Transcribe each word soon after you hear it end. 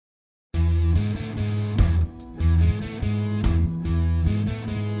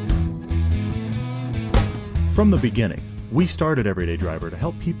From the beginning, we started Everyday Driver to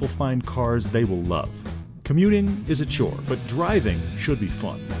help people find cars they will love. Commuting is a chore, but driving should be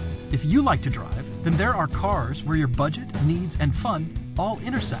fun. If you like to drive, then there are cars where your budget, needs, and fun all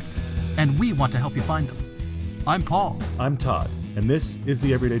intersect, and we want to help you find them. I'm Paul. I'm Todd, and this is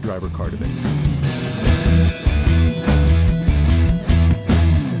the Everyday Driver Car Debate.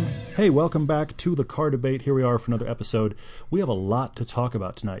 Hey, welcome back to the Car Debate. Here we are for another episode. We have a lot to talk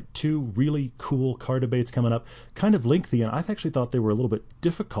about tonight. Two really cool car debates coming up, kind of lengthy, and I actually thought they were a little bit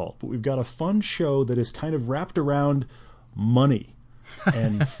difficult, but we've got a fun show that is kind of wrapped around money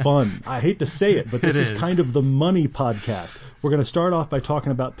and fun. I hate to say it, but this is kind of the money podcast. We're going to start off by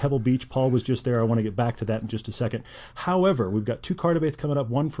talking about Pebble Beach. Paul was just there. I want to get back to that in just a second. However, we've got two car debates coming up,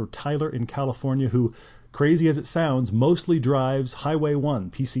 one for Tyler in California, who, crazy as it sounds, mostly drives Highway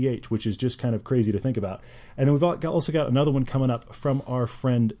 1, PCH, which is just kind of crazy to think about. And then we've also got another one coming up from our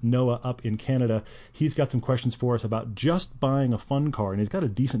friend Noah up in Canada. He's got some questions for us about just buying a fun car, and he's got a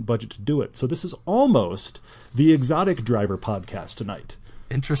decent budget to do it. So this is almost the Exotic Driver podcast tonight.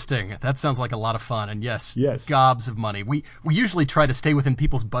 Interesting. That sounds like a lot of fun. And yes, gobs of money. We usually try to stay within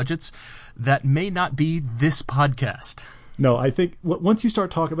people's budgets. That may not be this podcast. No, I think once you start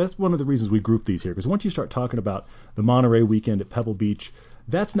talking, that's one of the reasons we group these here, because once you start talking about the Monterey weekend at Pebble Beach,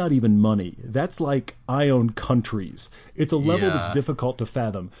 that's not even money. That's like I own countries. It's a level that's difficult to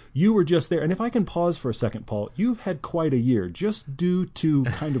fathom. You were just there. And if I can pause for a second, Paul, you've had quite a year just due to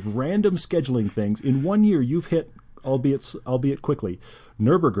kind of random scheduling things. In 1 year, you've hit, albeit quickly,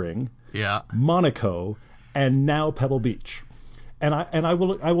 Nürburgring, Monaco, and now Pebble Beach. And I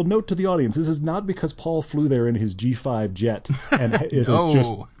will note to the audience, this is not because Paul flew there in his G5 jet and it is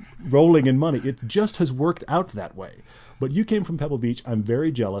just rolling in money. It just has worked out that way. But you came from Pebble Beach. I'm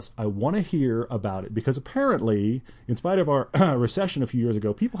very jealous. I want to hear about it because apparently, in spite of our recession a few years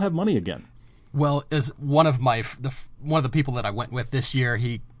ago, people have money again. Well, as one of the people that I went with this year,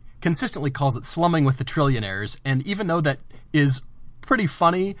 he consistently calls it slumming with the trillionaires. And even though that is pretty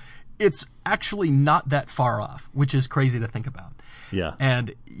funny, it's actually not that far off, which is crazy to think about. Yeah.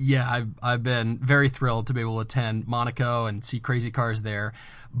 And I've been very thrilled to be able to attend Monaco and see crazy cars there.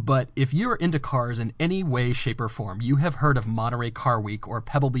 But if you're into cars in any way, shape, or form, you have heard of Monterey Car Week or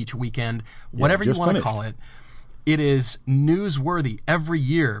Pebble Beach Weekend, whatever you want to call it. It is newsworthy every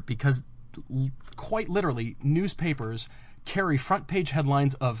year because quite literally newspapers carry front page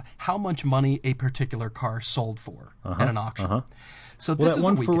headlines of how much money a particular car sold for at an auction. So this is that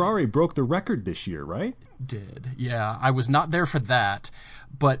one a weekend. Ferrari broke the record this year, right? Did. Yeah, I was not there for that,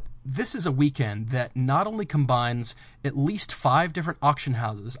 but this is a weekend that not only combines at least 5 different auction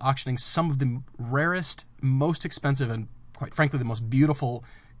houses auctioning some of the rarest, most expensive, and quite frankly the most beautiful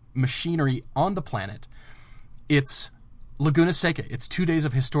machinery on the planet. It's Laguna Seca. It's 2 days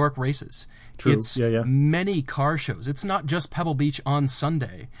of historic races. True. It's many car shows. It's not just Pebble Beach on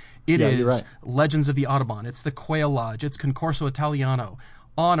Sunday. It is Legends of the Audubon. It's the Quail Lodge. It's Concorso Italiano.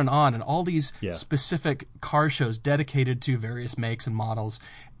 On, and all these specific car shows dedicated to various makes and models.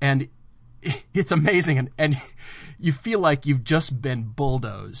 And it's amazing. And you feel like you've just been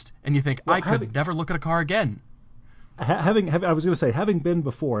bulldozed. And you think, I could never look at a car again. I was going to say, having been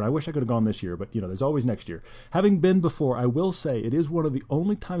before, and I wish I could have gone this year, but there's always next year. Having been before, I will say it is one of the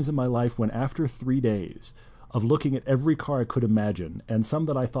only times in my life when after 3 days of looking at every car I could imagine, and some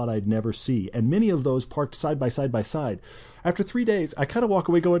that I thought I'd never see, and many of those parked side by side, after 3 days, I kind of walk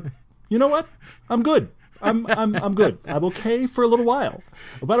away going, you know what? I'm good. I'm good. I'm okay for a little while.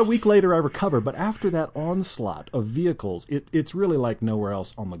 About a week later, I recover. But after that onslaught of vehicles, it's really like nowhere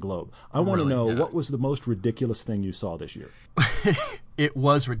else on the globe. I want to know, what was the most ridiculous thing you saw this year? It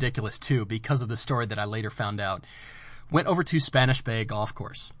was ridiculous, too, because of the story that I later found out. Went over to Spanish Bay Golf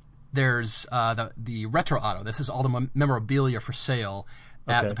Course. There's the Retro Auto. This is all the memorabilia for sale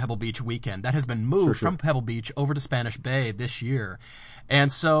at the Pebble Beach weekend. That has been moved from Pebble Beach over to Spanish Bay this year. And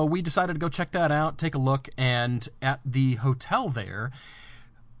so we decided to go check that out, take a look, and at the hotel there,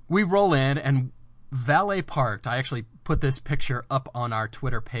 we roll in and valet parked. I actually put this picture up on our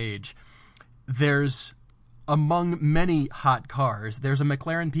Twitter page. There's, among many hot cars, there's a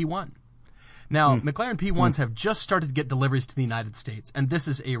McLaren P1. Now, McLaren P1s have just started to get deliveries to the United States, and this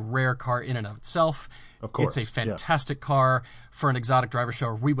is a rare car in and of itself. Of course. It's a fantastic car for an exotic driver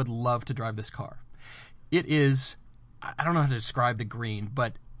show. We would love to drive this car. It is, I don't know how to describe the green,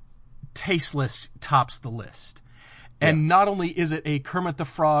 but tasteless tops the list. And not only is it a Kermit the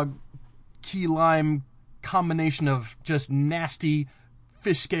Frog, key lime combination of just nasty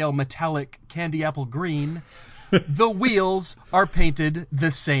fish scale metallic candy apple green, the wheels are painted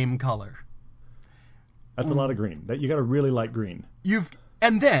the same color. That's a lot of green. You got to really like green.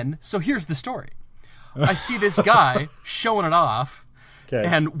 And then, so here's the story. I see this guy showing it off. Okay.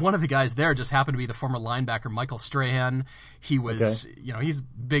 And one of the guys there just happened to be the former linebacker Michael Strahan. He was, he's a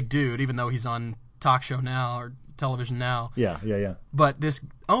big dude, even though he's on talk show now or television now. Yeah. But this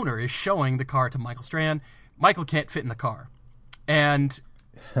owner is showing the car to Michael Strahan. Michael can't fit in the car. And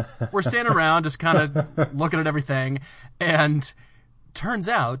we're standing around just kind of looking at everything. And turns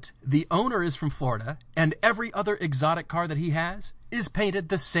out the owner is from Florida, and every other exotic car that he has is painted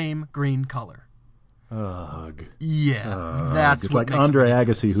the same green color. Ugh. Yeah, that's it's what like makes Andre it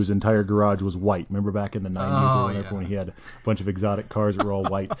Agassi, whose entire garage was white. Remember back in the 90s or whatever, when he had a bunch of exotic cars that were all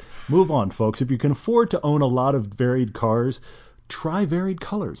white. Move on, folks. If you can afford to own a lot of varied cars, try varied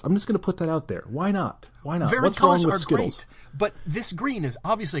colors. I'm just going to put that out there. Why not? Varied What's colors wrong with are Skittles? great, but this green is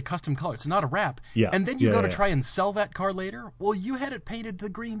obviously a custom color. It's not a wrap. Yeah. And then you Yeah, go to yeah. try and sell that car later. Well, you had it painted the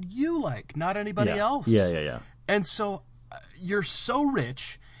green you like, not anybody else. Yeah. And so you're so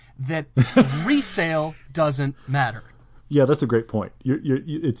rich that resale doesn't matter. Yeah, that's a great point.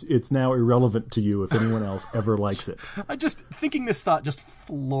 It's now irrelevant to you if anyone else ever likes it. Thinking this thought just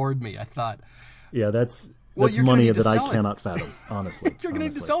floored me. I thought, Yeah, that's Well, you're gonna money need to that I sell it. cannot fathom, honestly. you're going to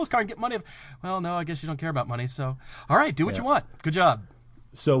need to sell this car and get money. Well, no, I guess you don't care about money. So, all right, do what you want. Good job.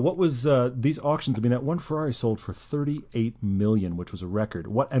 So what was these auctions? I mean, that one Ferrari sold for $38 million, which was a record.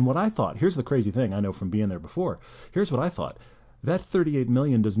 What I thought, here's the crazy thing, I know from being there before. Here's what I thought. That $38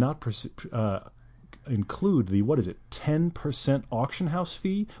 million does not include the, 10% auction house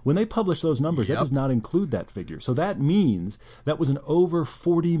fee? When they publish those numbers, Yep. that does not include that figure. So that means that was an over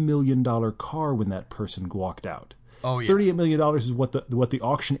 $40 million car when that person walked out. Oh, yeah. $38 million is what the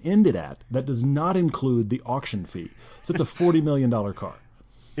auction ended at. That does not include the auction fee. So it's a $40 million car.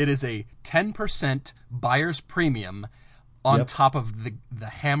 It is a 10% buyer's premium on top of the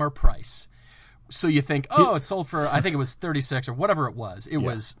hammer price. So you think, it sold for, I think it was 36 or whatever it was. It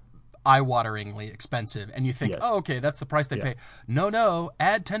was eye-wateringly expensive. And you think, Yes. okay, that's the price they pay. No,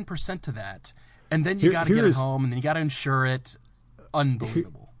 add 10% to that. And then you got to get it home, and then you got to insure it.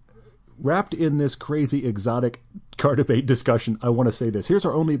 Unbelievable. Wrapped in this crazy exotic car debate discussion, I want to say this. Here's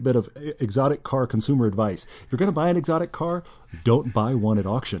our only bit of exotic car consumer advice. If you're going to buy an exotic car, don't buy one at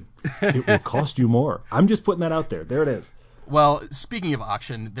auction. It will cost you more. I'm just putting that out there. There it is. Well, speaking of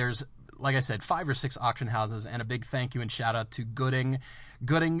auction, there's, like I said, 5 or 6 auction houses, and a big thank you and shout out to Gooding.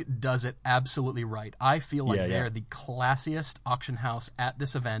 Gooding does it absolutely right. I feel like they're the classiest auction house at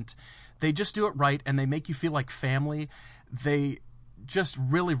this event. They just do it right, and they make you feel like family. They just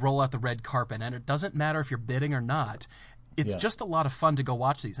really roll out the red carpet, and it doesn't matter if you're bidding or not. It's just a lot of fun to go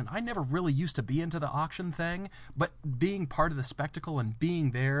watch these. And I never really used to be into the auction thing, but being part of the spectacle and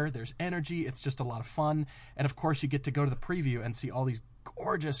being there's energy. It's just a lot of fun. And of course, you get to go to the preview and see all these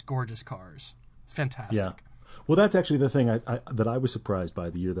gorgeous, gorgeous cars. It's fantastic. Yeah. Well, that's actually the thing that I was surprised by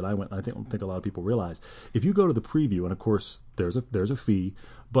the year that I went. I think a lot of people realize if you go to the preview, and of course there's a fee,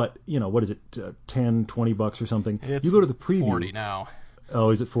 but what is it, $10, $20 or something? It's you go to the preview. 40 now. Oh,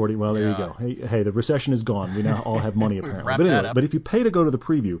 is it 40? Well, there you go. Hey, the recession is gone. We now all have money apparently. wrapped But that anyway, up. but if you pay to go to the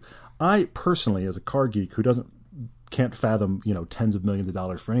preview, I personally, as a car geek who can't fathom tens of millions of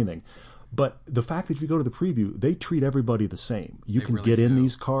dollars for anything. But the fact that if you go to the preview, they treat everybody the same. You can really get in do.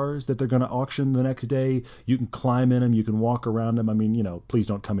 these cars that they're going to auction the next day. You can climb in them. You can walk around them. I mean, please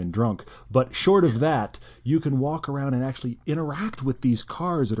don't come in drunk. But short of that, you can walk around and actually interact with these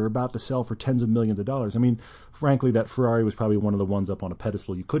cars that are about to sell for tens of millions of dollars. I mean, frankly, that Ferrari was probably one of the ones up on a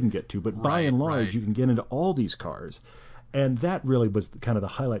pedestal you couldn't get to. But by and large, you can get into all these cars. And that really was kind of the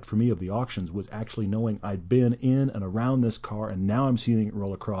highlight for me of the auctions, was actually knowing I'd been in and around this car, and now I'm seeing it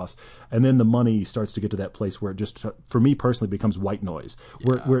roll across. And then the money starts to get to that place where it just, for me personally, becomes white noise,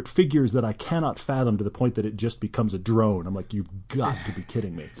 where it figures that I cannot fathom to the point that it just becomes a drone. I'm like, you've got to be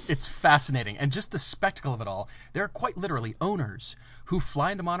kidding me. It's fascinating. And just the spectacle of it all. There are quite literally owners who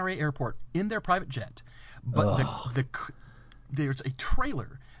fly into Monterey Airport in their private jet, but there's a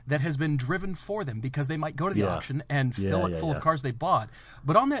trailer that has been driven for them because they might go to the auction and fill it full of cars they bought.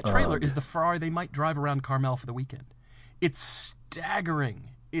 But on that trailer is the Ferrari they might drive around Carmel for the weekend. It's staggering.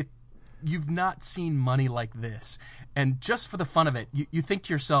 You've not seen money like this. And just for the fun of it, you think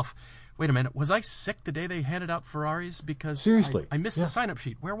to yourself, wait a minute, was I sick the day they handed out Ferraris? Because Seriously. I missed the sign-up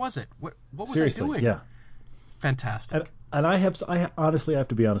sheet. Where was it? What was Seriously, I doing? yeah. Fantastic. And I honestly have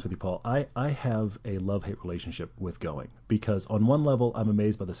to be honest with you, Paul. I have a love-hate relationship with going, because on one level I'm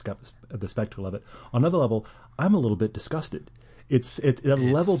amazed by the spectacle of it. On another level, I'm a little bit disgusted. It's at a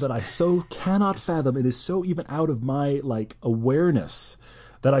level that I so cannot fathom. It is so even out of my awareness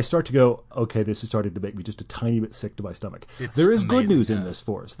that I start to go, okay, this is starting to make me just a tiny bit sick to my stomach. There is good news in this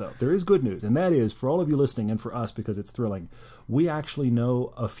for us, though. There is good news, and that is, for all of you listening and for us, because it's thrilling, we actually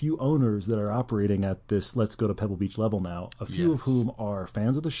know a few owners that are operating at this Let's Go to Pebble Beach level now, a few of whom are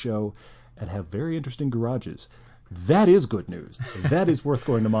fans of the show and have very interesting garages. That is good news. That is worth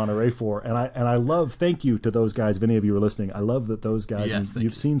going to Monterey for. And I love, thank you to those guys, if any of you are listening. I love that those guys,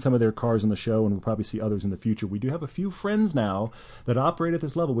 you've seen some of their cars in the show, and we'll probably see others in the future. We do have a few friends now that operate at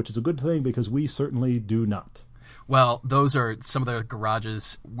this level, which is a good thing because we certainly do not. Well, those are some of the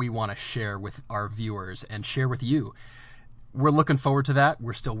garages we want to share with our viewers and share with you. We're looking forward to that.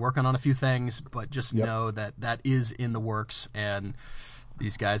 We're still working on a few things, but just know that that is in the works, and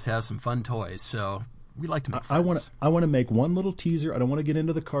these guys have some fun toys. So we like to make friends. I want to make one little teaser. I don't want to get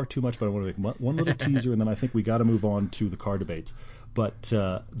into the car too much, but I want to make one little teaser, and then I think we got to move on to the car debates. But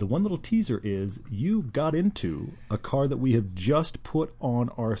the one little teaser is you got into a car that we have just put on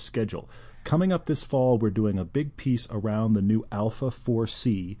our schedule. Coming up this fall, we're doing a big piece around the new Alfa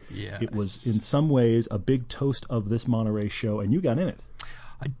 4C. Yes. It was in some ways a big toast of this Monterey show, and you got in it.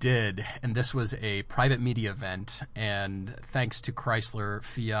 I did, and this was a private media event, and thanks to Chrysler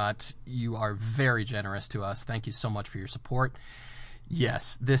Fiat, you are very generous to us. Thank you so much for your support.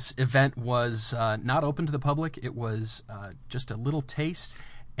 Yes, this event was not open to the public. It was just a little taste,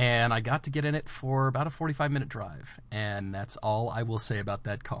 and I got to get in it for about a 45-minute drive, and that's all I will say about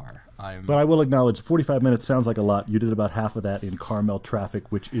that car. But I will acknowledge 45 minutes sounds like a lot. You did about half of that in Carmel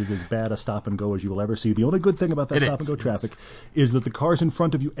traffic, which is as bad a stop-and-go as you will ever see. The only good thing about that stop-and-go traffic is that the cars in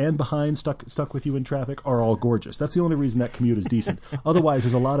front of you and behind stuck with you in traffic are all gorgeous. That's the only reason that commute is decent. Otherwise,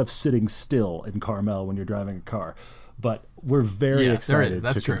 there's a lot of sitting still in Carmel when you're driving a car. But we're very excited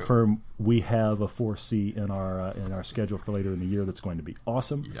to confirm we have a 4C in our schedule for later in the year that's going to be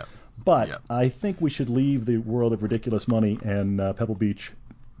awesome. Yep. But I think we should leave the world of ridiculous money and Pebble Beach.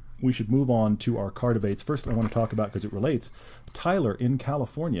 We should move on to our car debates. First, I want to talk about, because it relates, Tyler in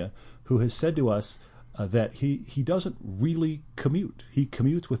California, who has said to us that he doesn't really commute. He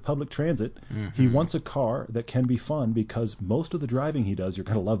commutes with public transit. Mm-hmm. He wants a car that can be fun, because most of the driving he does, you're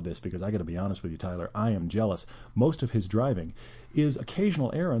going to love this, because I got to be honest with you, Tyler, I am jealous. Most of his driving is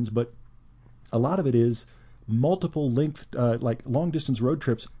occasional errands, but a lot of it is multiple length, like long-distance road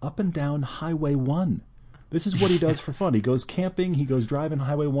trips up and down Highway 1. This is what he does for fun. He goes camping, he goes driving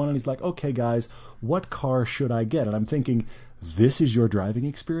Highway 1, and he's like, okay, guys, what car should I get? And I'm thinking, this is your driving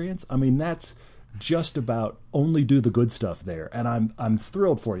experience? I mean, that's just about only do the good stuff there. And I'm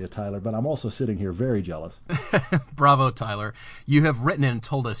thrilled for you, Tyler, but I'm also sitting here very jealous. Bravo, Tyler. You have written in and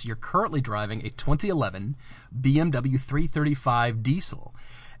told us you're currently driving a 2011 BMW 335 diesel.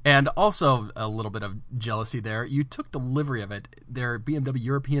 And also a little bit of jealousy there. You took delivery of it, their BMW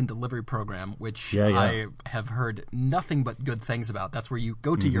European delivery program, which I have heard nothing but good things about. That's where you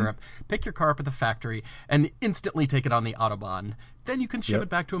go to Europe, pick your car up at the factory, and instantly take it on the Autobahn. Then you can ship it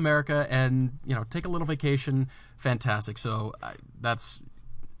back to America and, take a little vacation. Fantastic. So that's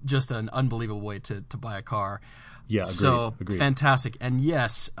just an unbelievable way to buy a car. Yeah, agreed. Fantastic. And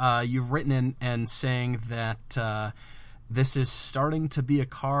yes, you've written in and saying that this is starting to be a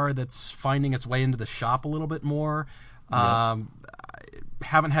car that's finding its way into the shop a little bit more. I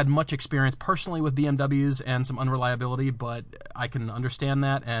haven't had much experience personally with BMWs and some unreliability, but I can understand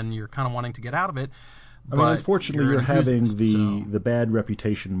that, and you're kind of wanting to get out of it. I mean, unfortunately, you're having the bad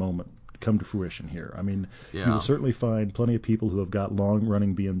reputation moment come to fruition here. I mean, you will certainly find plenty of people who have got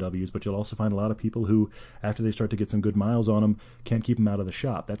long-running BMWs, but you'll also find a lot of people who, after they start to get some good miles on them, can't keep them out of the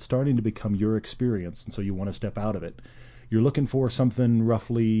shop. That's starting to become your experience, and so you want to step out of it. You're looking for something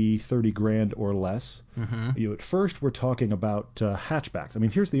roughly $30,000 or less. Mm-hmm. At first, we're talking about hatchbacks. I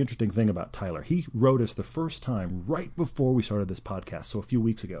mean, here's the interesting thing about Tyler. He wrote us the first time right before we started this podcast, so a few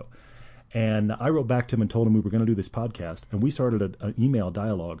weeks ago. And I wrote back to him and told him we were going to do this podcast, and we started an email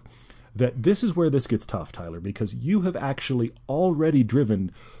dialogue that this is where this gets tough, Tyler, because you have actually already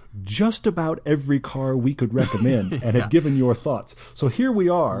driven just about every car we could recommend and have given your thoughts. So here we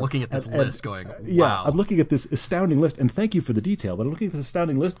are. Looking at this list going, wow. Yeah, I'm looking at this astounding list, and thank you for the detail, but I'm looking at this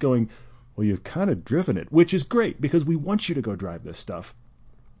astounding list going, well, you've kind of driven it, which is great because we want you to go drive this stuff.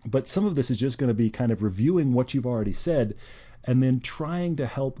 But some of this is just going to be kind of reviewing what you've already said and then trying to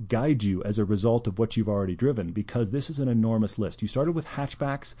help guide you as a result of what you've already driven, because this is an enormous list. You started with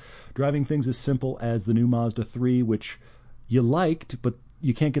hatchbacks, driving things as simple as the new Mazda 3, which you liked, but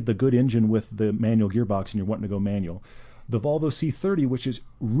you can't get the good engine with the manual gearbox and you're wanting to go manual. The Volvo C30, which is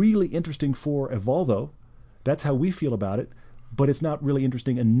really interesting for a Volvo. That's how we feel about it, but it's not really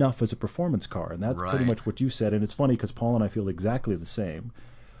interesting enough as a performance car. And that's pretty much what you said. And it's funny because Paul and I feel exactly the same.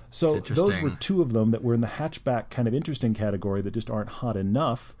 So It's those interesting. were two of them that were in the hatchback kind of interesting category that just aren't hot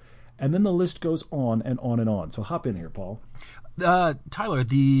enough. And then the list goes on and on and on. So hop in here, Paul. Tyler,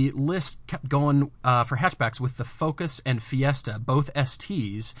 the list kept going for hatchbacks with the Focus and Fiesta, both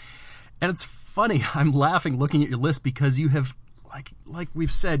STs. And it's funny, I'm laughing looking at your list because you have, like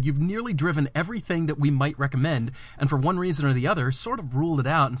we've said, you've nearly driven everything that we might recommend, and for one reason or the other, sort of ruled it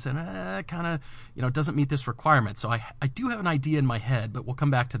out and said, kind of, doesn't meet this requirement. So I do have an idea in my head, but we'll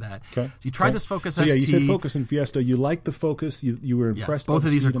come back to that. Okay. So you tried this Focus So ST. yeah, you said Focus and Fiesta. You liked the Focus. You were impressed both by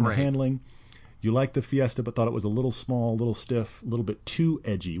of the these are speed and the great. handling. You liked the Fiesta, but thought it was a little small, a little stiff, a little bit too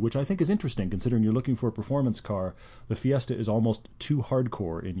edgy, which I think is interesting considering you're looking for a performance car. The Fiesta is almost too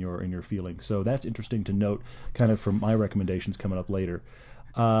hardcore in your feeling. So that's interesting to note, kind of from my recommendations coming up later.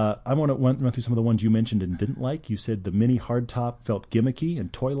 I want to run through some of the ones you mentioned and didn't like. You said the Mini hardtop felt gimmicky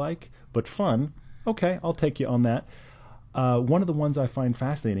and toy-like, but fun. Okay, I'll take you on that. One of the ones I find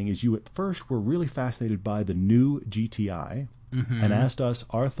fascinating is you at first were really fascinated by the new GTI and asked us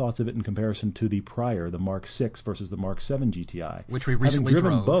our thoughts of it in comparison to the prior, the Mark 6 versus the Mark 7 GTI. Which we recently having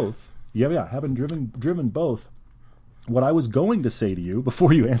driven drove. both. Yeah, having driven both. What I was going to say to you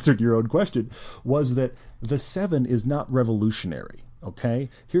before you answered your own question was that the 7 is not revolutionary. Okay,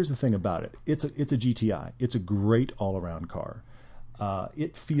 here's the thing about it. It's a GTI. It's a great all-around car.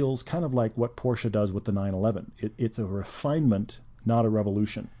 It feels kind of like what Porsche does with the 911. It's a refinement, not a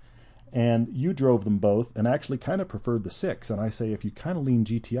revolution. And you drove them both and actually kind of preferred the 6. And I say, if you kind of lean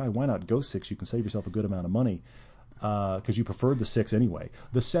GTI, why not go 6? You can save yourself a good amount of money because you preferred the 6 anyway.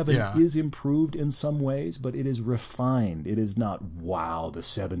 The 7 is improved in some ways, but it is refined. It is not, wow, the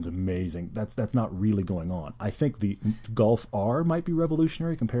 7's amazing. That's not really going on. I think the Golf R might be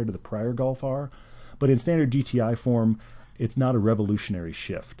revolutionary compared to the prior Golf R, but in standard GTI form, it's not a revolutionary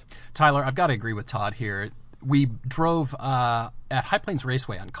shift. Tyler, I've got to agree with Todd here. We drove at High Plains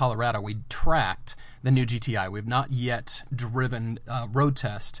Raceway in Colorado. We tracked the new GTI. We've not yet driven road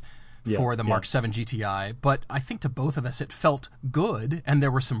test for the Mark 7 GTI, but I think to both of us it felt good, and there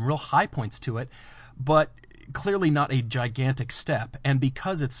were some real high points to it, but clearly not a gigantic step. And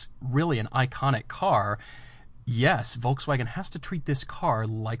because it's really an iconic car, yes, Volkswagen has to treat this car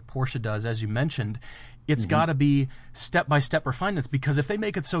like Porsche does, as you mentioned. It's got to be step-by-step refinements, because if they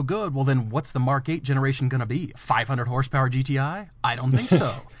make it so good, well, then what's the Mark 8 generation going to be? 500 horsepower GTI? I don't think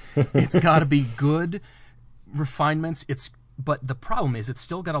so. It's got to be good refinements. But the problem is it's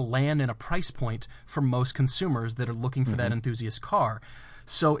still got to land in a price point for most consumers that are looking for that enthusiast car.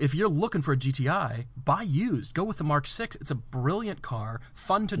 So if you're looking for a GTI, buy used. Go with the Mark 6. It's a brilliant car,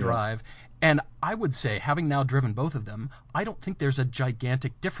 fun to drive. And I would say, having now driven both of them, I don't think there's a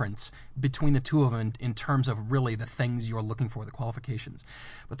gigantic difference between the two of them in terms of really the things you're looking for, the qualifications.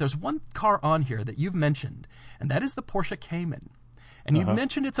 But there's one car on here that you've mentioned, and that is the Porsche Cayman. And you've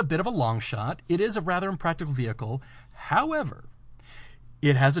mentioned it's a bit of a long shot. It is a rather impractical vehicle. However,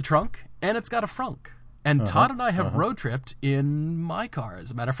 it has a trunk, and it's got a frunk. And Todd and I have road tripped in my car. As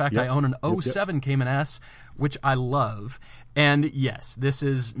a matter of fact, I own an 07 Cayman S, which I love. And yes, this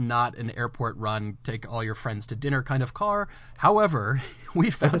is not an airport run, take all your friends to dinner kind of car. However, we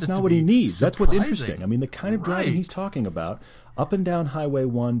found That's it not to what be he needs. That's what's surprising. interesting. I mean, the kind of driving he's talking about, up and down Highway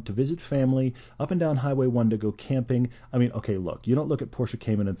 1 to visit family, up and down Highway 1 to go camping. I mean, okay, look, you don't look at Porsche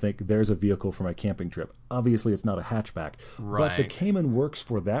Cayman and think there's a vehicle for my camping trip. Obviously, it's not a hatchback. But the Cayman works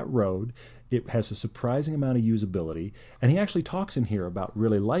for that road. It has a surprising amount of usability. And he actually talks in here about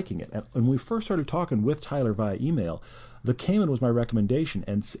really liking it. And when we first started talking with Tyler via email, the Cayman was my recommendation,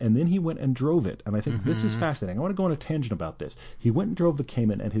 and then he went and drove it. And I think this is fascinating. I want to go on a tangent about this. He went and drove the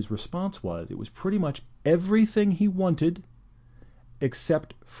Cayman, and his response was it was pretty much everything he wanted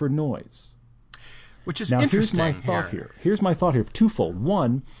except for noise. Which is Now, interesting. here's my thought here. Here's my thought here. Twofold.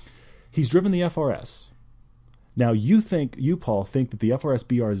 One, he's driven the FRS. Now, you, Paul, think that the FRS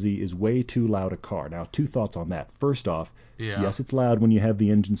BRZ is way too loud a car. Now, two thoughts on that. First off, yes, it's loud when you have the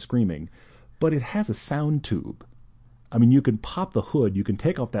engine screaming, but it has a sound tube. I mean, you can pop the hood, you can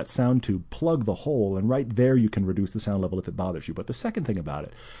take off that sound tube, plug the hole, and right there you can reduce the sound level if it bothers you. But the second thing about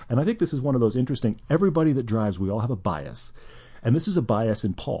it, and I think this is one of those interesting, everybody that drives, we all have a bias. And this is a bias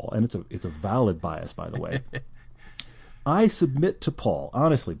in Paul, and it's a valid bias, by the way. I submit to Paul,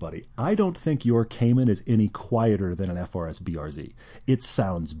 honestly, buddy, I don't think your Cayman is any quieter than an FRS BRZ. It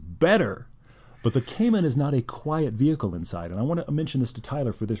sounds better, but the Cayman is not a quiet vehicle inside. And I want to mention this to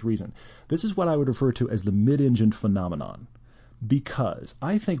Tyler for this reason. This is what I would refer to as the mid-engine phenomenon. Because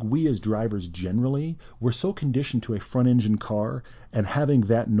I think we as drivers generally, we're so conditioned to a front-engine car and having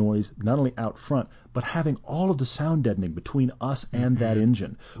that noise not only out front, but having all of the sound deadening between us and that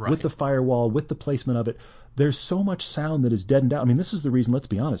engine. With the firewall, with the placement of it, there's so much sound that is deadened out. I mean, this is the reason, let's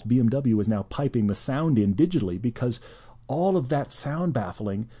be honest, BMW is now piping the sound in digitally, because all of that sound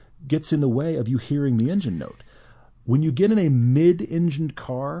baffling gets in the way of you hearing the engine note. When you get in a mid-engined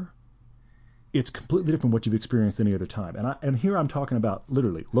car, it's completely different from what you've experienced any other time. And here I'm talking about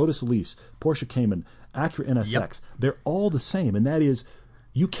literally Lotus Elise, Porsche Cayman, Acura NSX. Yep. They're all the same, and that is,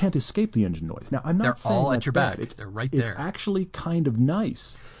 you can't escape the engine noise. Now, I'm not saying all that's at your bad. back. They're right there. It's actually kind of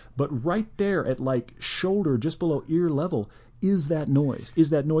nice. But right there at like shoulder, just below ear level, is that noise. Is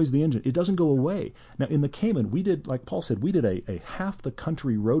that noise the engine? It doesn't go away. Now, in the Cayman, we did, like Paul said, we did a half the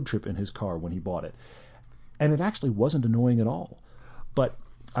country road trip in his car when he bought it. And it actually wasn't annoying at all. But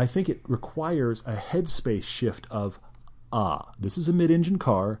I think it requires a headspace shift of, this is a mid-engine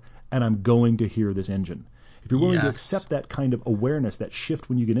car, and I'm going to hear this engine. If you're willing to accept that kind of awareness, that shift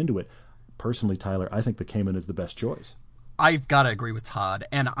when you get into it, personally, Tyler, I think the Cayman is the best choice. I've got to agree with Todd,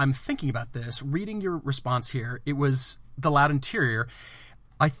 and I'm thinking about this. Reading your response here, it was the loud interior.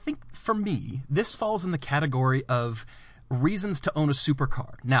 I think, for me, this falls in the category of reasons to own a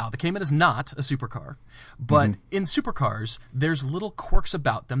supercar. Now, the Cayman is not a supercar, but in supercars, there's little quirks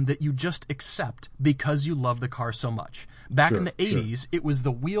about them that you just accept because you love the car so much. Back in the 80s, it was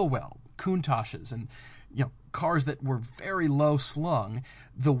the wheel well, Countachs, and cars that were very low slung.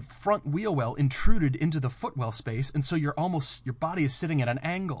 The front wheel well intruded into the footwell space, and so your body is sitting at an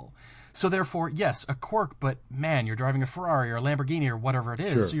angle. So therefore, yes, a quirk, but man, you're driving a Ferrari or a Lamborghini or whatever it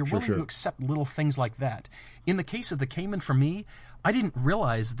is, so you're willing to accept little things like that. In the case of the Cayman, for me, I didn't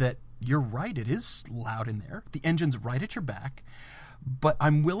realize that you're right, it is loud in there. The engine's right at your back, but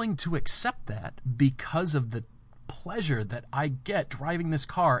I'm willing to accept that because of the pleasure that I get driving this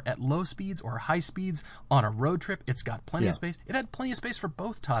car at low speeds or high speeds on a road trip. It's got plenty of space. It had plenty of space for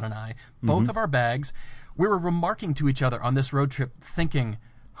both Todd and I, both of our bags. We were remarking to each other on this road trip thinking,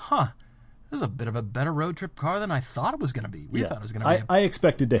 this is a bit of a better road trip car than I thought it was going to be. We thought it was going to be I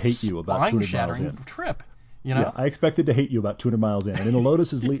expected to hate you about 200 miles in. Trip. Yeah, I expected to hate you about 200 miles in. And in a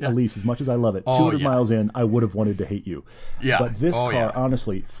Lotus Elise, as much as I love it, 200 miles in, I would have wanted to hate you. Yeah. But this car,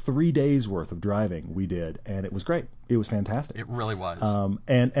 honestly, 3 days worth of driving we did, and it was great. It was fantastic. It really was.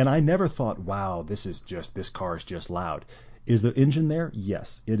 And I never thought, wow, this car is just loud. Is the engine there?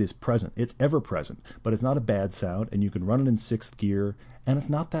 Yes, it is present. It's ever present, but it's not a bad sound, and you can run it in 6th gear, and it's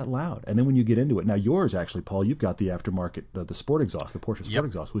not that loud. And then when you get into it, now yours actually, Paul, you've got the aftermarket, the Sport exhaust, the Porsche Sport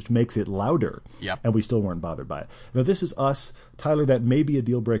exhaust, which makes it louder, and we still weren't bothered by it. Now this is us, Tyler, that may be a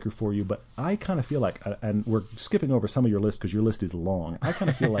deal breaker for you, but I kind of feel like, and we're skipping over some of your list because your list is long, I kind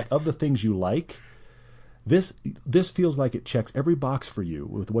of feel like of the things you like, this feels like it checks every box for you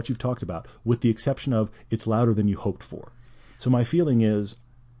with what you've talked about, with the exception of it's louder than you hoped for. So my feeling is,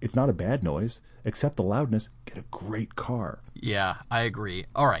 it's not a bad noise. Accept the loudness. Get a great car. Yeah, I agree.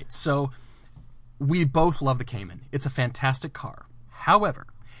 All right, so we both love the Cayman. It's a fantastic car. However,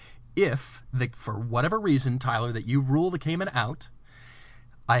 if, for whatever reason, Tyler, that you rule the Cayman out,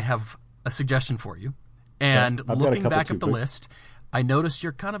 I have a suggestion for you. And looking back at the list, I noticed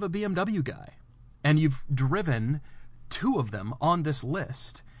you're kind of a BMW guy. And you've driven 2 of them on this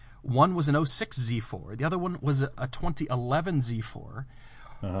list. One was an 06 Z4. The other one was a 2011 Z4.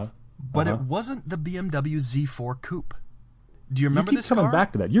 But it wasn't the BMW Z4 Coupe. Do you remember this car? You keep coming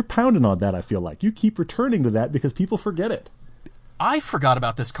back to that. You're pounding on that, I feel like. You keep returning to that because people forget it. I forgot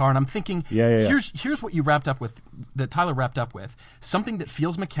about this car, and I'm thinking, here's what you wrapped up with, that Tyler wrapped up with. Something that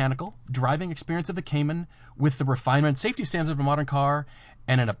feels mechanical, driving experience of the Cayman, with the refinement, safety standards of a modern car,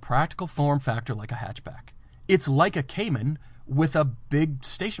 and in a practical form factor like a hatchback. It's like a Cayman with a big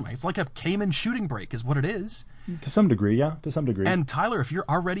station wagon. It's like a Cayman shooting brake is what it is. To some degree, yeah. To some degree. And Tyler, if you're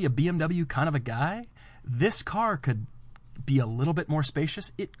already a BMW kind of a guy, this car could be a little bit more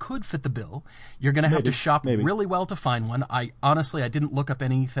spacious. It could fit the bill. You're going to have to shop really well to find one. I didn't look up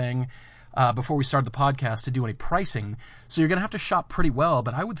anything before we started the podcast to do any pricing. So you're going to have to shop pretty well.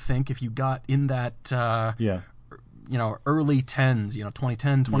 But I would think if you got in that early 10s,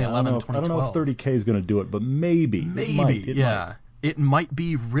 2010, 2011, 2012. I don't know if 30K is going to do it, but maybe. It might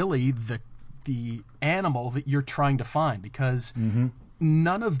be really the animal that you're trying to find, because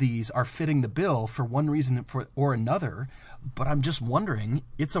none of these are fitting the bill for one reason or another. But I'm just wondering,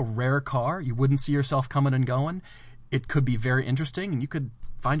 it's a rare car. You wouldn't see yourself coming and going. It could be very interesting, and you could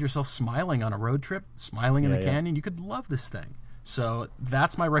find yourself smiling on a road trip, smiling in the canyon. You could love this thing. So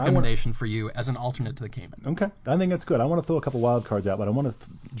that's my recommendation for you as an alternate to the Cayman. Okay. I think that's good. I want to throw a couple wild cards out, but I want to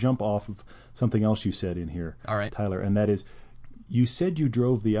jump off of something else you said in here, all right, Tyler, and that is, you said you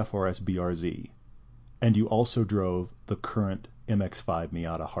drove the FRS BRZ, and you also drove the current MX-5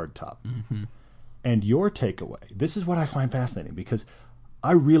 Miata hardtop. And your takeaway, this is what I find fascinating, because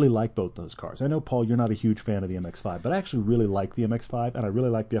I really like both those cars. I know, Paul, you're not a huge fan of the MX-5, but I actually really like the MX-5, and I really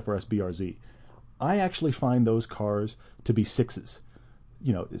like the FRS BRZ. I actually find those cars to be sixes.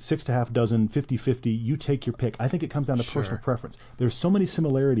 6.5 dozen, 50-50, you take your pick. I think it comes down to personal preference. There's so many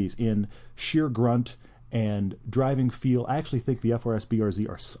similarities in sheer grunt and driving feel. I actually think the FRS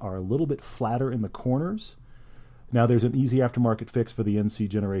BRZ are a little bit flatter in the corners. Now, there's an easy aftermarket fix for the NC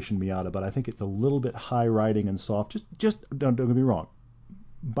generation Miata, but I think it's a little bit high riding and soft. Just don't get me wrong.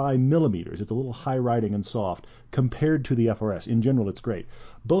 By millimeters, it's a little high riding and soft compared to the FRS. In general, it's great.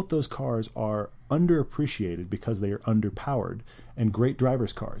 Both those cars are underappreciated because they are underpowered and great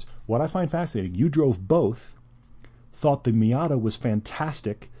drivers' cars. What I find fascinating, you drove both, thought the Miata was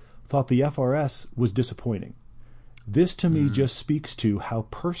fantastic, thought the FRS was disappointing. This to me just speaks to how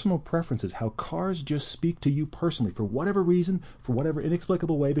personal preferences, how cars just speak to you personally for whatever reason, for whatever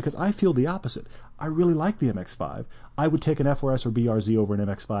inexplicable way, because I feel the opposite. I really like the MX-5. I would take an FRS or BRZ over an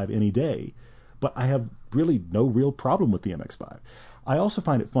MX-5 any day, but I have really no real problem with the MX-5. I also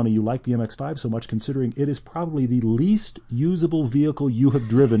find it funny you like the MX-5 so much, considering it is probably the least usable vehicle you have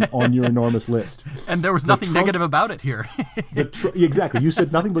driven on your enormous list. And there was nothing negative about it here. Exactly. You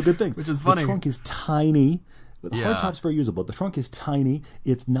said nothing but good things. Which is funny. The trunk is tiny. The hardtop's very usable. The trunk is tiny.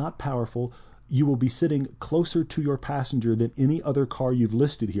 It's not powerful. You will be sitting closer to your passenger than any other car you've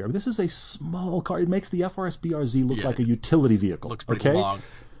listed here. This is a small car. It makes the FRS BRZ look like a utility vehicle. Looks pretty long.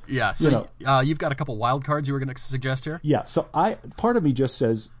 Yeah, so you've got a couple wild cards you were going to suggest here? Yeah, so part of me just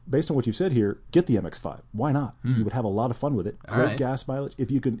says, based on what you've said here, get the MX-5. Why not? You would have a lot of fun with it. Great gas mileage.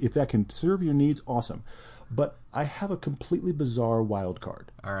 If that can serve your needs, awesome. But I have a completely bizarre wild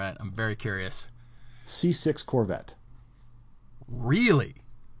card. All right, I'm very curious. C6 Corvette. Really?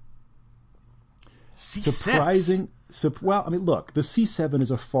 C6? Surprising. Well, I mean, look, the C7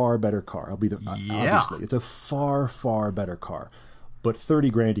 is a far better car. Obviously, it's a far, far better car. But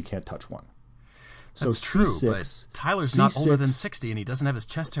 $30,000, you can't touch one. That's true, but Tyler's not older than 60, and he doesn't have his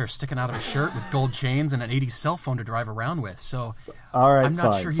chest hair sticking out of his shirt with gold chains and an 80s cell phone to drive around with. So I'm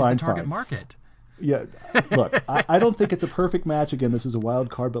not sure he's the target market. Yeah, look, I don't think it's a perfect match. Again, this is a wild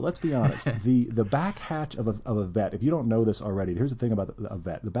card, but let's be honest. The back hatch of a Vette, if you don't know this already, here's the thing about a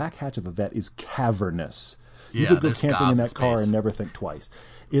Vette. The back hatch of a Vette is cavernous. You could go camping in that car and never think twice.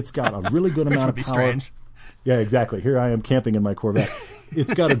 It's got a really good amount of power. Strange. Yeah, exactly. Here I am camping in my Corvette.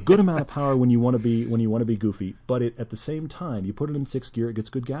 It's got a good amount of power when you want to be goofy, but at the same time, you put it in 6th gear, it gets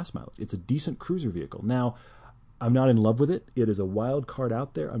good gas mileage. It's a decent cruiser vehicle. Now, I'm not in love with it. It is a wild card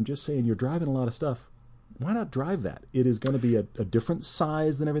out there. I'm just saying, you're driving a lot of stuff. Why not drive that? It is going to be a different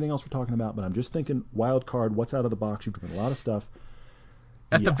size than everything else we're talking about, but I'm just thinking wild card, what's out of the box? You've driven a lot of stuff.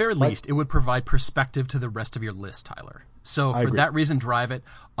 At the very least, it would provide perspective to the rest of your list, Tyler. So for that reason, drive it.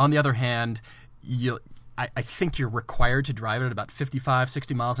 On the other hand, I think you're required to drive it at about 55,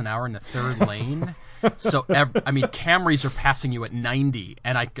 60 miles an hour in the third lane. So, Camrys are passing you at 90,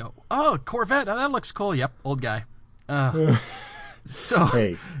 and I go, oh, Corvette, that looks cool. Yep, old guy. So,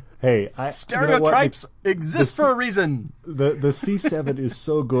 hey, stereotypes exist for a reason. The C7 is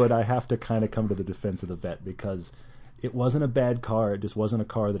so good, I have to kind of come to the defense of the Vette, because it wasn't a bad car. It just wasn't a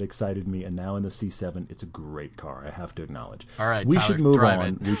car that excited me. And now in the C7, it's a great car. I have to acknowledge. All right, we Tyler, should move drive on.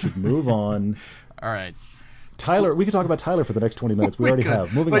 it. We should move on. All right, Tyler. We could talk about Tyler for the next 20 minutes. We already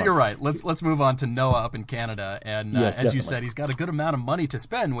have. Moving on. But you're right. Let's move on to Noah up in Canada. And yes, as definitely. you said, he's got a good amount of money to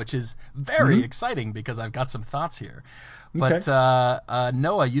spend, which is very exciting because I've got some thoughts here. But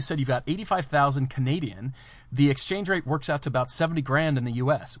Noah, you said you've got 85,000 Canadian. The exchange rate works out to about $70,000 in the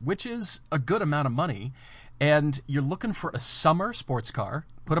U.S., which is a good amount of money. And you're looking for a summer sports car,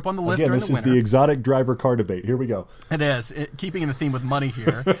 put up on the lift during the winter. This is the exotic driver car debate. Here we go. It is. Keeping in the theme with money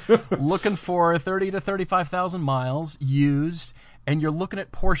here. Looking for 30 to 35,000 miles used, and you're looking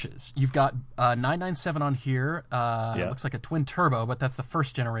at Porsches. You've got 997 on here. It looks like a twin turbo, but that's the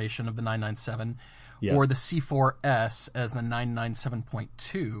first generation of the 997. Yeah. Or the C4S as the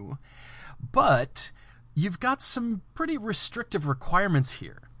 997.2. But you've got some pretty restrictive requirements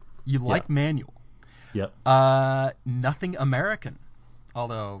here. You like manual. Yep. Nothing American,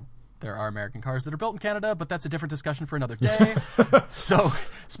 although there are American cars that are built in Canada, but that's a different discussion for another day. So,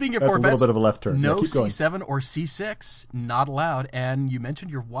 speaking of Corvettes, a little bit of a left turn. No C7 or C6, not allowed. And you mentioned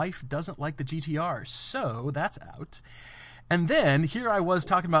your wife doesn't like the GTR, so that's out. And then, here I was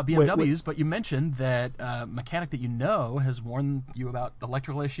talking about BMWs, but you mentioned that a mechanic that you know has warned you about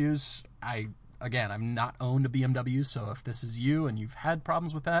electrical issues. I've not owned a BMW, so if this is you and you've had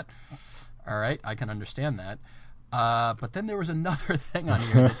problems with that, all right, I can understand that. But then there was another thing on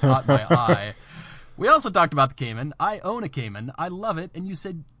here that caught my eye. We also talked about the Cayman. I own a Cayman. I love it. And you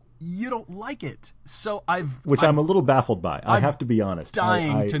said you don't like it. So Which I'm a little baffled by. I have to be honest.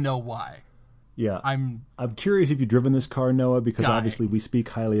 Dying to know why. Yeah. I'm curious if you've driven this car, Noah, because dying. obviously we speak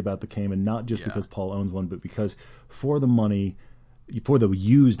highly about the Cayman, not just because Paul owns one, but because for the money, for the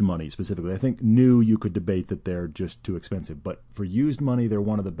used money specifically. I think new, you could debate that they're just too expensive, but for used money, they're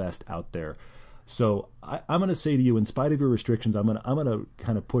one of the best out there. So I'm going to say to you, in spite of your restrictions, I'm going to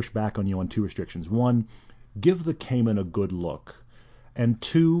kind of push back on you on two restrictions. One, give the Cayman a good look. And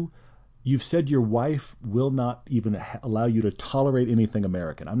two, you've said your wife will not even allow you to tolerate anything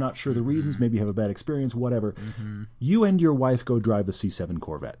American. I'm not sure the reasons. Maybe you have a bad experience, whatever. You and your wife go drive the C7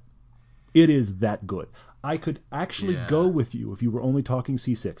 Corvette. It is that good. I could actually go with you if you were only talking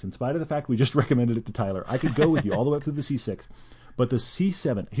C6. In spite of the fact we just recommended it to Tyler, I could go with you all the way up through the C6. But the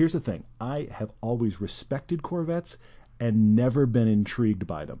C7, here's the thing. I have always respected Corvettes and never been intrigued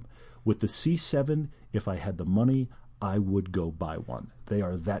by them. With the C7, if I had the money, I would go buy one. They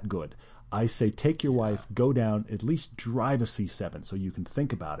are that good. I say take your wife, go down, at least drive a C7 so you can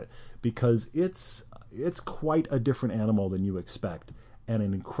think about it, because it's quite a different animal than you expect, and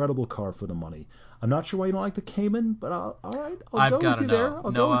an incredible car for the money. I'm not sure why you don't like the Cayman, but all right, I'll go with you there.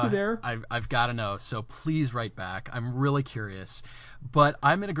 I'll go with you there. I've got to know, so please write back. I'm really curious. But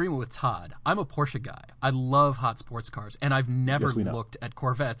I'm in agreement with Todd. I'm a Porsche guy. I love hot sports cars, and I've never looked at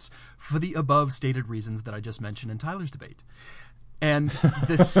Corvettes for the above stated reasons that I just mentioned in Tyler's debate. And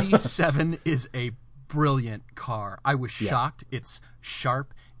the C7 is a brilliant car. I was shocked. It's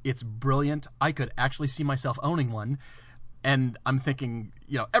sharp. It's brilliant. I could actually see myself owning one. And I'm thinking,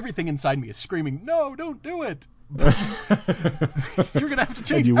 everything inside me is screaming, no, don't do it. You're going to have to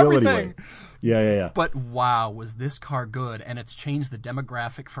change everything. Anyway. Yeah. But wow, was this car good. And it's changed the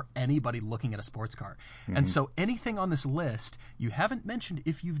demographic for anybody looking at a sports car. And so anything on this list, you haven't mentioned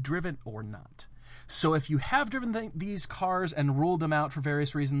if you've driven or not. So if you have driven these cars and ruled them out for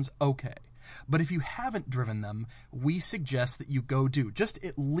various reasons, okay. But if you haven't driven them, we suggest that you go do just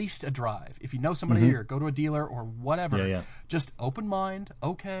at least a drive. If you know somebody or go to a dealer or whatever, just open mind,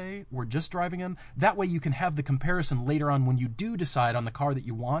 okay, we're just driving them. That way you can have the comparison later on when you do decide on the car that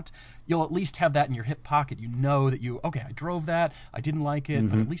you want. You'll at least have that in your hip pocket. You know that I drove that, I didn't like it,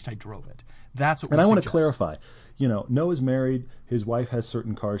 but at least I drove it. That's what we suggest. And I want to clarify. Noah's married. His wife has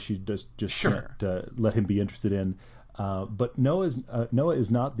certain cars she just can't let him be interested in. But Noah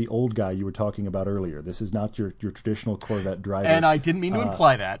is not the old guy you were talking about earlier. This is not your traditional Corvette driver. And I didn't mean to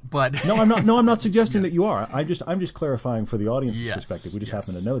imply that, but no, I'm not suggesting that you are. I'm just clarifying for the audience's perspective. We just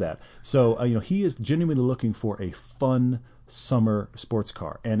happen to know that. So he is genuinely looking for a fun summer sports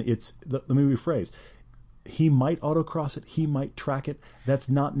car, and let me rephrase. He might autocross it. He might track it. That's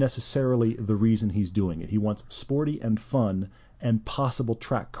not necessarily the reason he's doing it. He wants sporty and fun and possible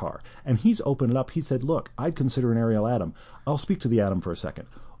track car. And he's opened it up. He said, look, I'd consider an Ariel Atom. I'll speak to the Atom for a second.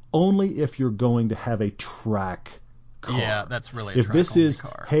 Only if you're going to have a track car. Yeah, that's really a if track this is,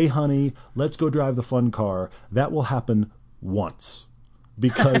 car. Hey, honey, let's go drive the fun car, that will happen once.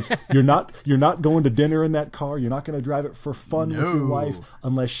 Because you're not going to dinner in that car. You're not going to drive it for fun with your wife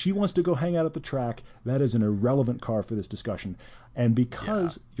unless she wants to go hang out at the track. That is an irrelevant car for this discussion. And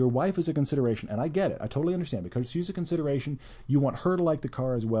because your wife is a consideration, and I get it, I totally understand, because she's a consideration, you want her to like the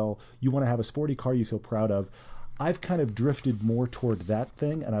car as well. You want to have a sporty car you feel proud of. I've kind of drifted more toward that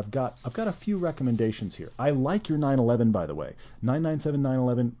thing, and I've got a few recommendations here. I like your 911, by the way. 997,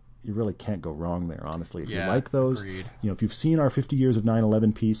 911. You really can't go wrong there, honestly. If you like those, agreed. If you've seen our 50 years of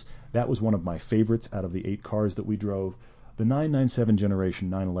 911 piece, that was one of my favorites out of the 8 cars that we drove. The 997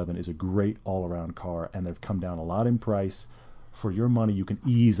 generation 911 is a great all-around car, and they've come down a lot in price. For your money, you can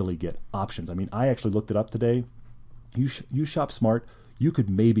easily get options. I mean, I actually looked it up today. You shop smart, you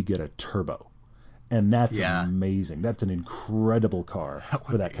could maybe get a turbo, and that's amazing. That's an incredible car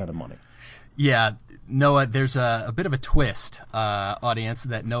for that kind of money. Yeah, Noah, there's a bit of a twist, audience,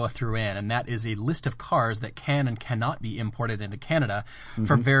 that Noah threw in, and that is a list of cars that can and cannot be imported into Canada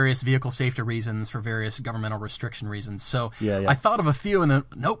for various vehicle safety reasons, for various governmental restriction reasons. So I thought of a few, and then,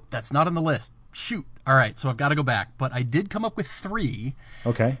 nope, that's not on the list. Shoot. All right, so I've got to go back. But I did come up with 3.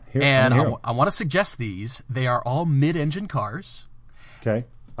 Okay. And I want to suggest these. They are all mid-engine cars. Okay.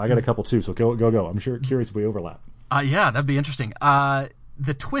 I got a couple, too, so go. I'm curious if we overlap. Yeah, that'd be interesting.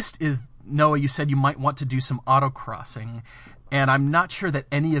 The twist is, Noah, you said you might want to do some autocrossing, and I'm not sure that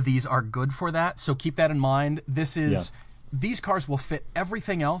any of these are good for that, so keep that in mind. These cars will fit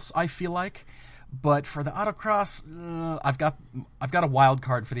everything else, I feel like, but for the autocross, I've got a wild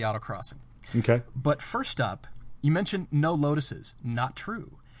card for the autocrossing. Okay. But first up, you mentioned no Lotuses. Not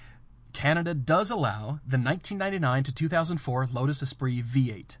true. Canada does allow the 1999 to 2004 Lotus Esprit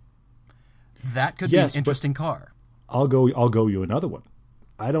V8. That could be an interesting car. I'll go you another one.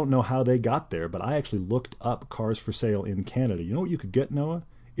 I don't know how they got there, but I actually looked up cars for sale in Canada. You know what you could get, Noah?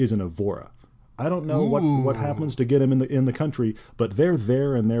 Is an Evora. I don't know what happens to get them in the country, but they're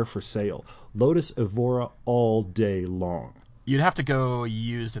there and they're for sale. Lotus Evora all day long. You'd have to go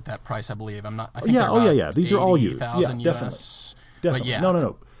used at that price, I believe. I'm not. I think Yeah. These are all used. Yeah, definitely. US. Definitely. But yeah.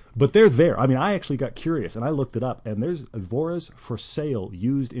 No. But they're there. I mean, I actually got curious, and I looked it up, and there's Evoras for sale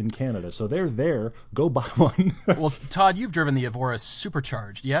used in Canada. So they're there. Go buy one. Well, Todd, you've driven the Evora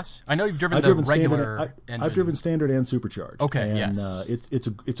Supercharged, yes? I know you've driven the regular engine. I've driven standard and supercharged. Okay, and, yes.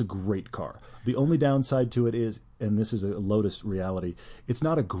 It's a great car. The only downside to it is, and this is a Lotus reality, it's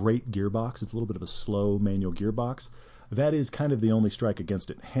not a great gearbox. It's a little bit of a slow manual gearbox. That is kind of the only strike against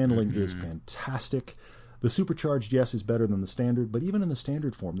it. Handling is fantastic. The supercharged, yes, is better than the standard, but even in the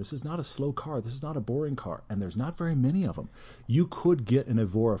standard form, this is not a slow car. This is not a boring car, and there's not very many of them. You could get an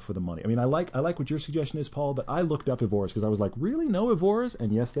Evora for the money. I mean, I like what your suggestion is, Paul, but I looked up Evoras because I was like, really, no Evoras?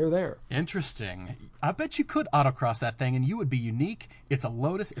 And yes, they're there. Interesting. I bet you could autocross that thing, and you would be unique. It's a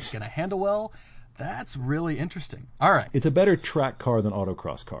Lotus. It's going to handle well. That's really interesting. All right. It's a better track car than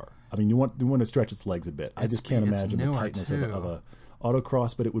autocross car. I mean, you want to stretch its legs a bit. I just can't imagine the tightness of a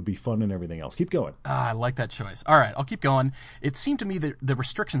autocross, but it would be fun and everything else. Keep going. I like that choice. All right, I'll keep going. It seemed to me that the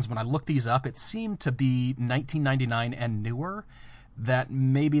restrictions, when I looked these up, it seemed to be 1999 and newer. That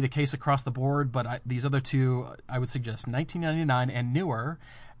may be the case across the board, but these other two, I would suggest 1999 and newer,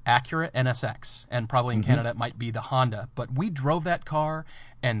 Acura NSX, and probably in Canada it might be the Honda. But we drove that car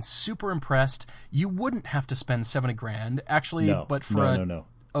and super impressed. You wouldn't have to spend $70,000 actually, but for no.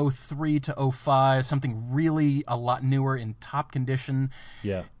 03 to 05, something really a lot newer in top condition.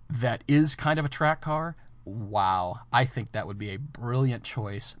 Yeah. That is kind of a track car. Wow. I think that would be a brilliant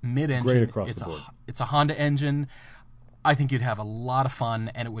choice. Mid-engine. Great across the board. It's a Honda engine. I think you'd have a lot of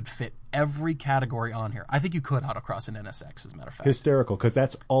fun, and it would fit every category on here. I think you could autocross an NSX, as a matter of fact. Hysterical, because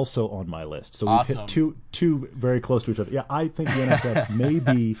that's also on my list. So awesome. We've hit two very close to each other. Yeah, I think the NSX may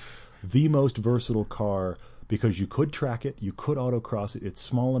be the most versatile car because you could track it, you could autocross it. It's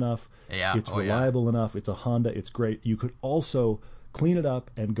small enough, it's reliable enough. It's a Honda. It's great. You could also clean it up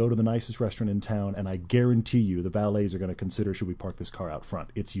and go to the nicest restaurant in town, and I guarantee you the valets are going to consider, should we park this car out front?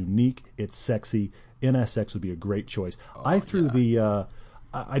 It's unique. It's sexy. NSX would be a great choice. I threw the,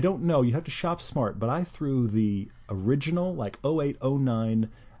 I don't know, you have to shop smart, but I threw the original, like 08, 09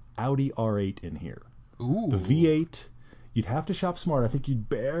 Audi R8 in here. Ooh. The V8. You'd have to shop smart. I think you'd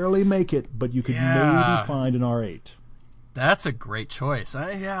barely make it, but you could maybe find an R8. That's a great choice.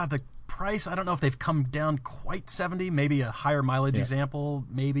 The price, I don't know if they've come down quite 70, maybe a higher mileage example,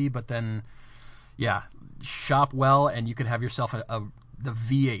 maybe, but then, shop well, and you could have yourself the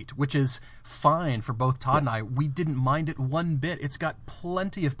V8, which is fine for both Todd and I. We didn't mind it one bit. It's got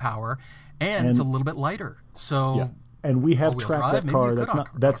plenty of power, and it's a little bit lighter. So, and we have tracked that car.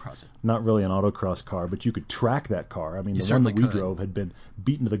 That's not really an autocross car, but you could track that car. I mean, the one that we drove had been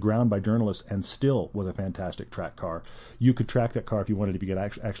beaten to the ground by journalists and still was a fantastic track car. You could track that car if you wanted to get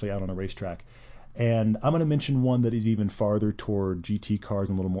actually out on a racetrack. And I'm going to mention one that is even farther toward GT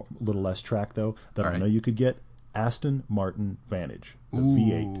cars and a little less track, though, that I know you could get. Aston Martin Vantage, the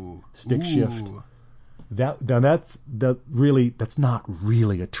V8 stick shift. That's not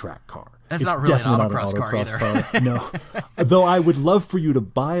really a track car. That's not really an autocross car either. No. Though I would love for you to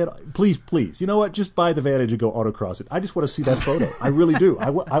buy it. Please. You know what? Just buy the Vantage and go autocross it. I just want to see that photo. I really do. I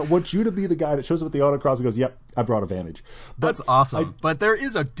want you to be the guy that shows up at the autocross and goes, yep, I brought a Vantage. That's awesome. But there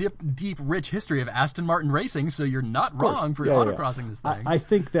is a deep, rich history of Aston Martin racing, so you're not wrong for autocrossing this thing. I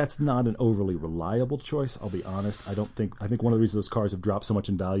think that's not an overly reliable choice, I'll be honest. I think one of the reasons those cars have dropped so much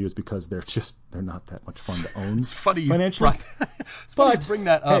in value is because they're not that much fun to own. It's funny financially. It's funny you bring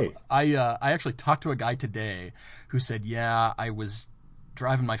that up. Hey, I actually talked to a guy today who said, I was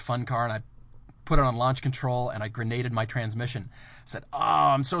driving my fun car and I put it on launch control and I grenaded my transmission. I said, oh,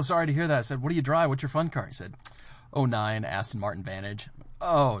 I'm so sorry to hear that. I said, what do you drive? What's your fun car? He said, 09 Aston Martin Vantage.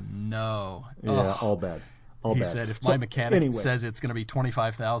 Oh, no. Yeah, all bad. He said, if my mechanic says it's going to be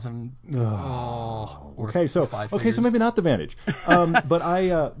 $25,000, so maybe not the Vantage.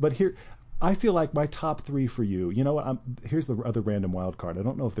 But here, I feel like my top three for you. You know what? Here's the other random wild card. I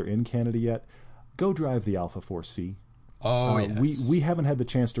don't know if they're in Canada yet. Go drive the Alpha 4C. Oh, yes. We haven't had the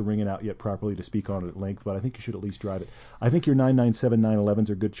chance to ring it out yet properly to speak on it at length, but I think you should at least drive it. I think your 997, 911s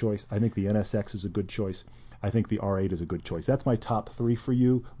are a good choice. I think the NSX is a good choice. I think the R8 is a good choice. That's my top three for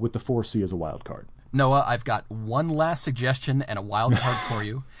you, with the 4C as a wild card. Noah, I've got one last suggestion and a wild card for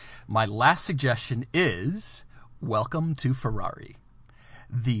you. My last suggestion is welcome to Ferrari.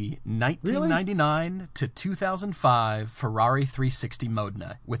 The 1999 to 2005 Ferrari 360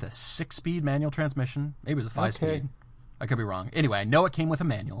 Modena with a 6-speed manual transmission. Maybe it was a 5-speed. I could be wrong. Anyway, I know it came with a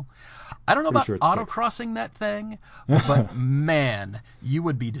manual. I don't know Pretty about sure it's 6. autocrossing that thing, but man, you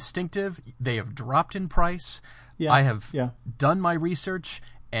would be distinctive. They have dropped in price. Yeah, I have yeah. done my research,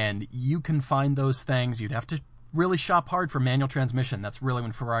 and you can find those things. You'd have to really shop hard for manual transmission. That's really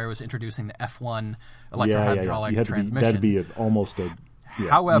when Ferrari was introducing the F1 electrohydraulic transmission. That'd be almost a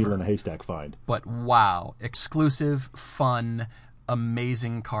However, needle in a haystack find. But wow, exclusive, fun,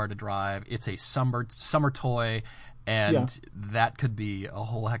 amazing car to drive. It's a summer toy, and that could be a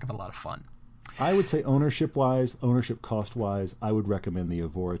whole heck of a lot of fun. I would say ownership cost-wise, I would recommend the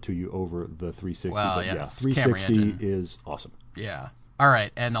Evora to you over the 360. Well, but yeah, 360 is awesome. Yeah. All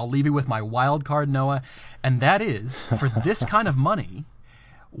right, and I'll leave you with my wild card, Noah, and that is, for this kind of money,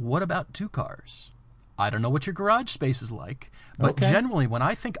 what about 2 cars? I don't know what your garage space is like, but generally when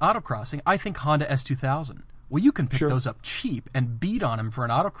I think autocrossing, I think Honda S2000. Well, you can pick those up cheap and beat on them for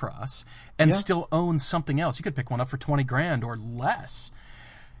an autocross and still own something else. You could pick one up for $20,000 or less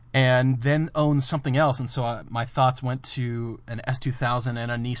and then own something else. And so my thoughts went to an S2000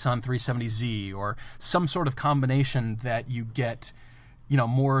 and a Nissan 370Z or some sort of combination that you get,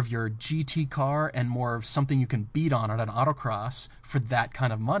 more of your GT car and more of something you can beat on at an autocross for that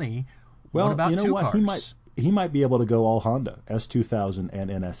kind of money. Well, what about 2 cars? He might be able to go all Honda, S2000 and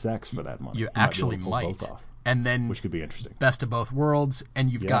NSX for that money. You actually might. Both off, and then, which could be interesting. Best of both worlds,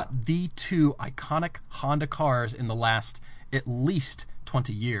 and you've got the 2 iconic Honda cars in the last at least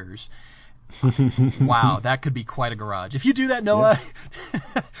 20 years. Wow, that could be quite a garage. If you do that, Noah,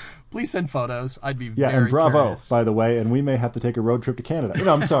 please send photos. I'd be very and bravo, curious. By the way, and we may have to take a road trip to Canada.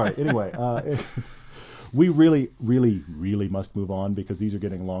 No, I'm sorry. Anyway, we really, really, really must move on because these are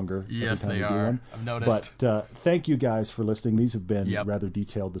getting longer. Yes, every time they we do are. one. I've noticed. But thank you guys for listening. These have been rather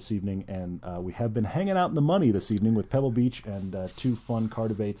detailed this evening, and we have been hanging out in the money this evening with Pebble Beach and 2 fun car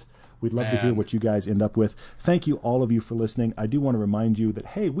debates. We'd love to hear what you guys end up with. Thank you, all of you, for listening. I do want to remind you that,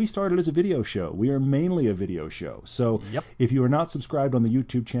 hey, we started as a video show. We are mainly a video show. So if you are not subscribed on the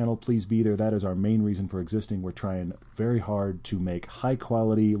YouTube channel, please be there. That is our main reason for existing. We're trying very hard to make high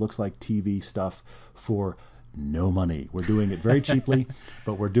quality, looks like TV stuff for no money. We're doing it very cheaply,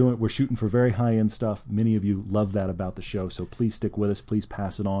 but we're shooting for very high-end stuff. Many of you love that about the show, so please stick with us. Please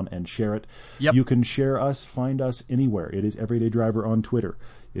pass it on and share it. You can share us, find us anywhere. It is Everyday Driver on Twitter.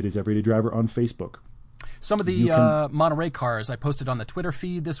 It is Everyday Driver on Facebook. Some of the Monterey cars I posted on the Twitter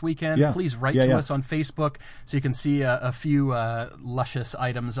feed this weekend. Please write to us on Facebook so you can see a few luscious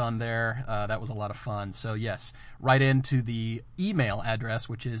items on there. That was a lot of fun. So, yes, write into the email address,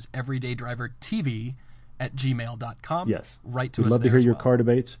 which is everydayDriverTV@gmail.com. Yes. Write to We'd us love to there hear your well. car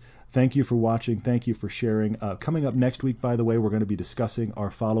debates. Thank you for watching. Thank you for sharing. Coming up next week, by the way, we're going to be discussing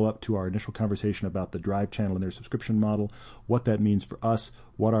our follow-up to our initial conversation about the Drive channel and their subscription model, what that means for us,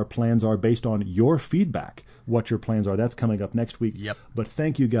 what our plans are based on your feedback, what your plans are. That's coming up next week. But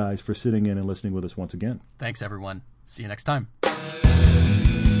thank you guys for sitting in and listening with us once again. Thanks, everyone. See you next time.